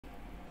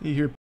You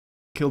hear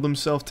killed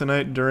himself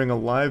tonight during a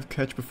live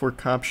catch before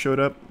cops showed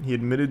up. He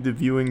admitted to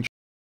viewing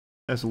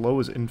as low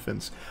as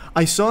infants.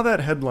 I saw that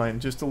headline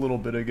just a little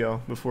bit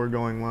ago before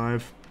going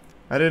live.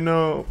 I didn't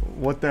know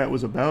what that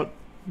was about,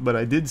 but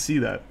I did see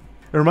that.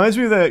 It reminds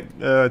me of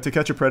that To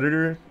Catch a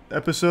Predator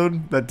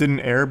episode that didn't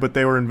air, but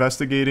they were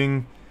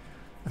investigating,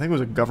 I think it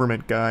was a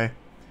government guy.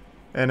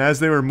 And as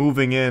they were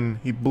moving in,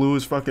 he blew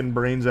his fucking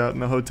brains out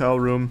in the hotel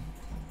room.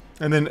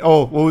 And then,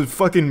 oh, what was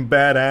fucking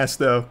badass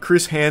though,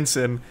 Chris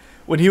Hansen,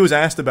 when he was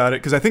asked about it,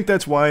 because I think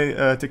that's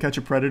why To Catch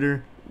a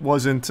Predator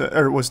wasn't,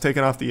 or was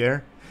taken off the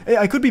air.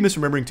 I could be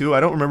misremembering too, I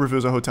don't remember if it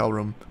was a hotel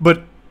room.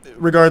 But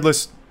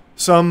regardless,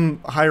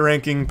 some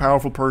high-ranking,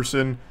 powerful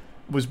person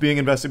was being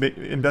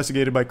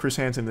investigated by Chris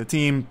Hansen. The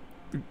team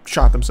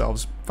shot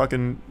themselves,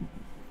 fucking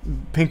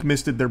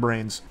pink-misted their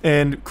brains.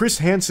 And Chris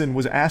Hansen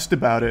was asked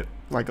about it,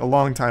 like a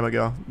long time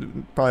ago,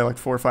 probably like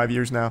 4 or 5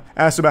 years now,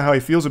 asked about how he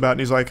feels about it, and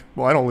he's like,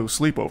 well, I don't lose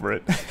sleep over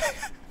it.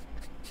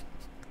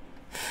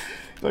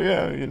 So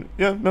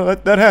yeah, no,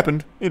 that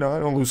happened. You know, I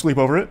don't lose sleep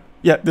over it.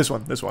 Yeah, this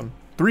one.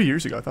 3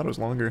 years ago, I thought it was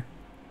longer.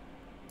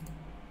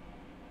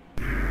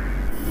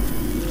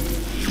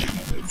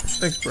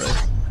 Thanks, Bray.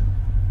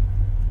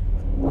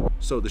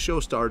 So the show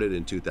started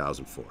in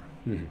 2004.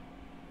 Mm-hmm.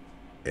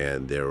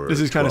 And there were this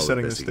is kind of 12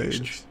 setting the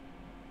stage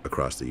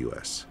across the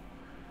U.S.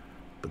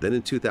 But then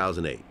in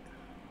 2008,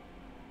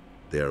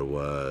 there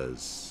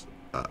was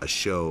a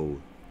show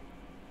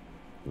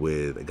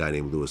with a guy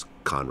named Louis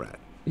Conrad,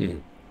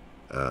 an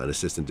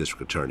assistant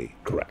district attorney,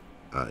 correct,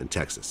 in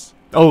Texas.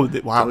 Oh,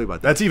 wow! Tell me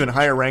about that. That's even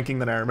higher ranking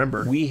than I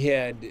remember. We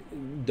had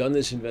done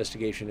this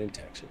investigation in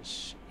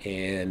Texas,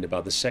 and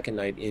about the second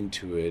night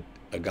into it,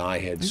 a guy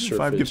had surfaced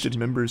 5 gifted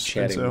members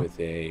chatting with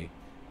a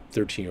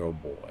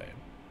 13-year-old boy.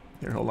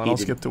 Here, hold on. I'll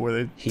skip to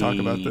where they talk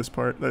about this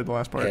part, the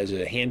last part. He has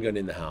a handgun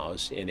in the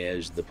house, and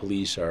as the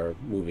police are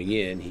moving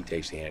in, he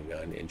takes the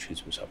handgun and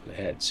shoots himself in the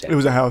head. It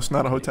was a house,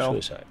 not a hotel.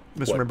 Suicide.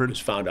 Misremembered. What was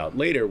found out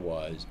later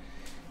was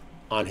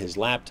on his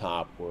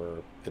laptop were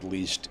at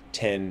least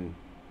 10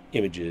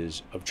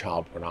 images of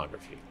child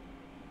pornography,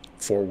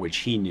 for which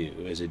he knew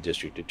as a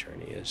district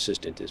attorney,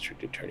 assistant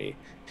district attorney,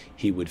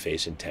 he would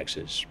face in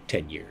Texas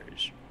 10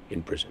 years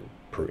in prison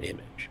per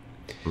image.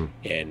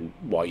 And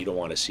while you don't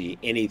want to see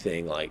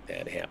anything like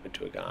that happen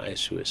to a guy,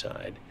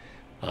 suicide,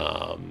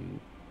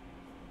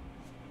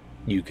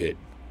 you could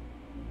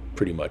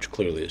pretty much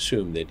clearly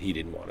assume that he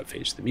didn't want to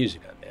face the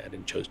music on that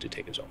and chose to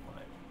take his own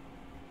life.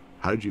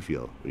 How did you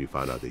feel when you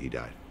found out that he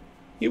died?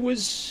 It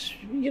was,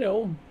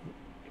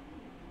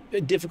 a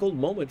difficult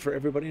moment for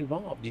everybody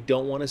involved. You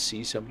don't want to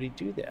see somebody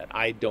do that.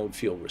 I don't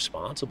feel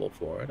responsible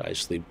for it. I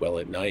sleep well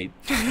at night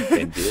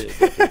and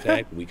did. In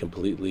fact, we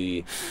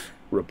completely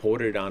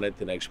reported on it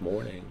the next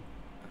morning.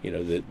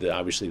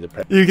 Obviously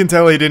the you can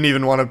tell he didn't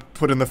even want to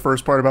put in the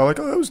first part about like,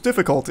 oh, it was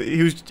difficult.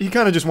 He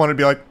kind of just wanted to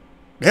be like,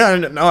 yeah,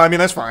 no, I mean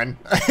that's fine.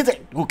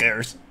 Who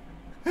cares?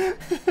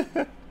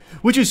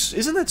 Which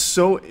isn't that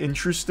so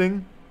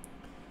interesting?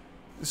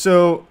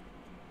 So,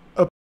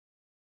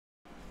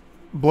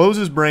 blows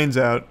his brains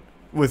out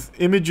with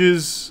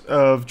images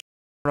of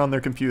on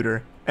their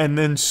computer, and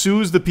then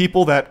sues the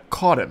people that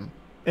caught him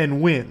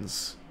and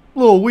wins. A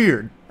little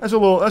weird. That's a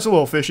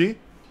little fishy.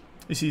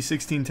 You see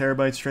 16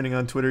 terabytes trending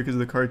on Twitter because of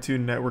the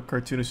Cartoon Network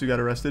cartoonist who got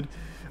arrested.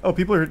 Oh,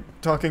 people are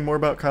talking more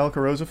about Kyle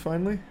Carrozza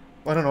finally?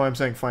 I don't know why I'm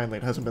saying finally.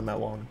 It hasn't been that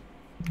long.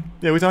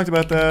 Yeah, we talked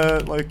about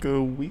that like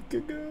a week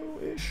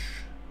ago-ish.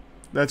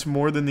 That's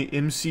more than the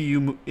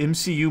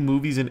MCU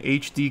movies in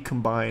HD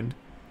combined.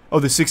 Oh,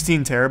 the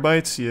 16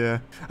 terabytes? Yeah.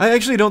 I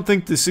actually don't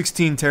think the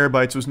 16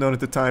 terabytes was known at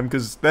the time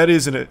because that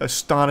is an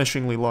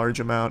astonishingly large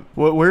amount.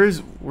 Where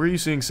are you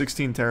seeing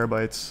 16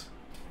 terabytes?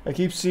 I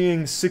keep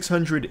seeing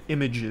 600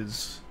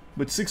 images.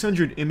 But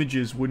 600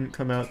 images wouldn't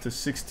come out to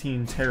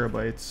 16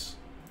 terabytes.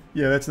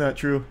 Yeah, that's not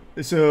true.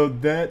 So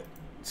that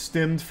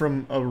stemmed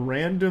from a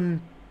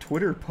random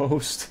Twitter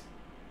post.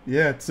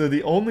 Yeah, so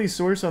the only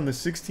source on the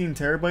 16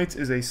 terabytes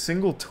is a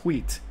single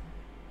tweet.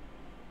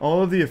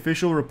 All of the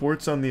official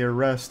reports on the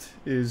arrest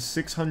is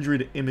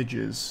 600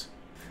 images.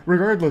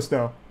 Regardless,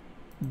 though,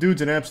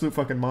 dude's an absolute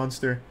fucking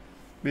monster.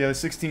 But yeah, the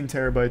 16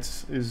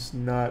 terabytes is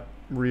not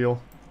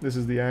real. This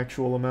is the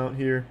actual amount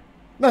here.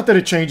 Not that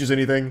it changes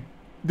anything.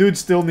 Dude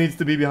still needs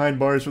to be behind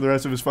bars for the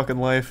rest of his fucking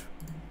life.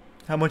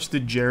 How much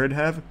did Jared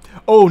have?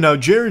 Oh, now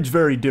Jared's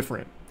very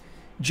different.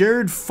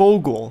 Jared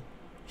Fogle,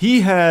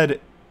 he had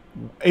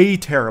a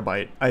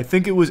terabyte. I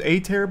think it was a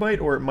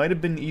terabyte, or it might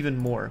have been even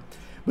more.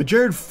 But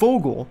Jared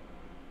Fogle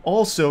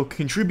also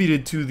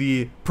contributed to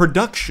the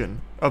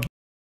production of...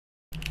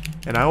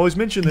 And I always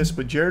mention this,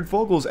 but Jared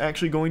Fogle's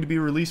actually going to be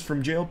released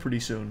from jail pretty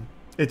soon.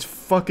 It's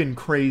fucking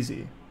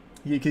crazy.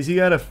 Because he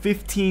got a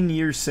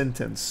 15-year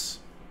sentence.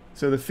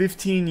 So the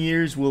 15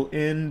 years will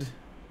end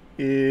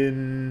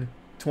in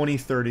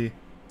 2030.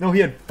 No,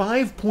 he had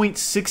 5.6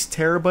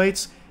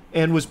 terabytes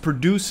and was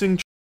producing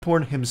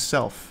porn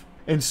himself.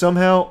 And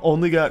somehow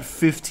only got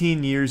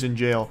 15 years in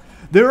jail.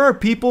 There are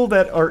people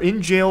that are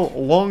in jail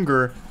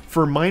longer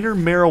for minor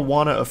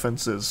marijuana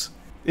offenses.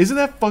 Isn't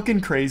that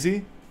fucking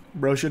crazy?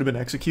 Bro should have been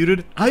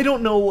executed. I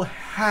don't know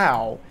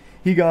how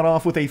he got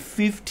off with a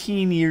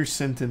 15-year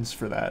sentence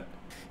for that.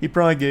 He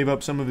probably gave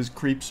up some of his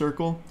creep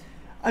circle.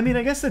 I mean,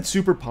 I guess that's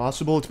super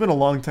possible. It's been a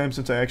long time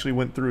since I actually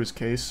went through his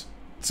case.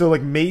 So,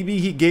 like, maybe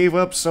he gave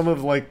up some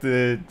of, like,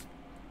 the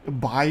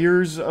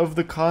buyers of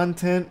the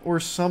content or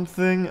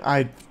something.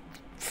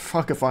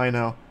 Fuck if I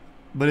know.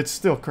 But it's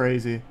still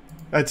crazy.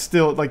 That's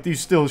still, like, you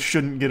still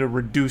shouldn't get a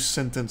reduced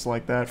sentence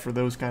like that for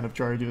those kind of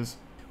charges.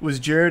 Was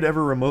Jared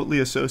ever remotely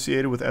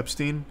associated with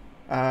Epstein?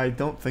 I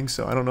don't think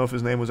so. I don't know if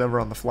his name was ever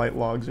on the flight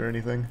logs or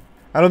anything.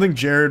 I don't think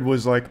Jared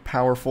was, like,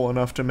 powerful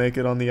enough to make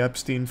it on the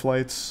Epstein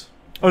flights.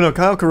 Oh no,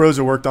 Kyle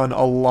Carosa worked on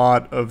a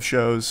lot of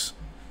shows.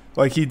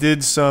 Like, he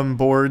did some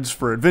boards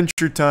for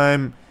Adventure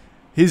Time.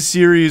 His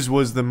series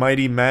was The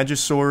Mighty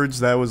Magiswords.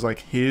 That was, like,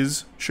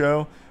 his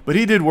show. But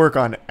he did work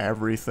on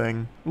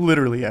everything.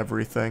 Literally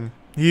everything.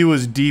 He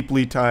was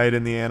deeply tied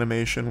in the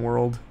animation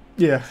world.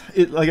 Yeah,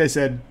 like I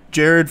said,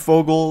 Jared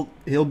Fogle,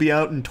 he'll be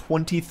out in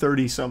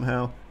 2030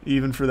 somehow,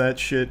 even for that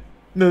shit.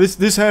 No,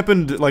 this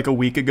happened like a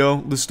week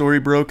ago, the story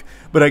broke,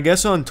 but I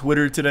guess on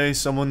Twitter today,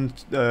 someone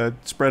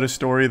spread a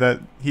story that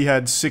he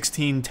had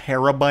 16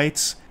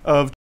 terabytes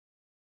of.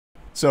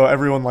 So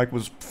everyone, like,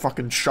 was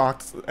fucking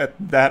shocked at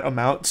that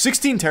amount.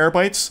 16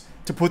 terabytes,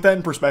 to put that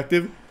in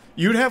perspective,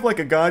 you'd have, like,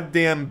 a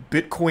goddamn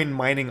Bitcoin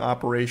mining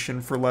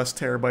operation for less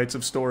terabytes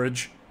of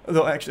storage.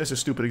 Though, actually, that's a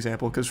stupid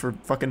example, because for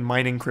fucking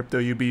mining crypto,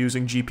 you'd be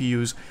using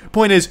GPUs.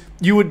 Point is,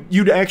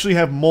 you'd actually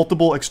have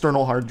multiple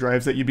external hard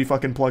drives that you'd be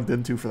fucking plugged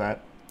into for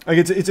that. Like,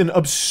 it's an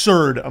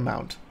absurd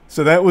amount.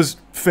 So that was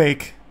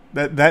fake.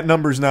 That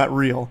number's not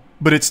real.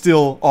 But it's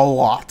still a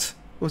lot.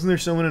 Wasn't there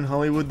someone in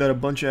Hollywood that a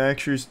bunch of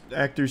actors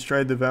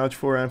tried to vouch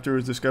for after it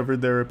was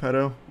discovered they were a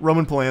pedo?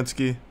 Roman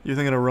Polanski. You're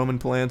thinking of Roman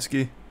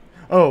Polanski.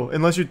 Oh,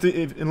 unless you're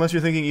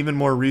thinking even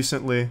more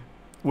recently,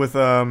 with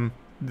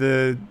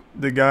the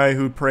guy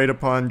who preyed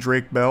upon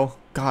Drake Bell.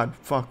 God,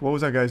 fuck, what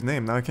was that guy's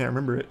name? Now I can't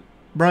remember it.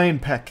 Brian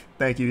Peck.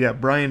 Thank you. Yeah,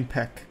 Brian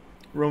Peck.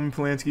 Roman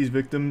Polanski's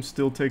victim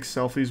still takes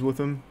selfies with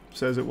him.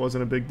 Says it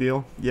wasn't a big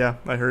deal. Yeah,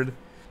 I heard.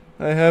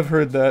 I have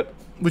heard that,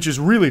 which is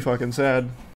really fucking sad.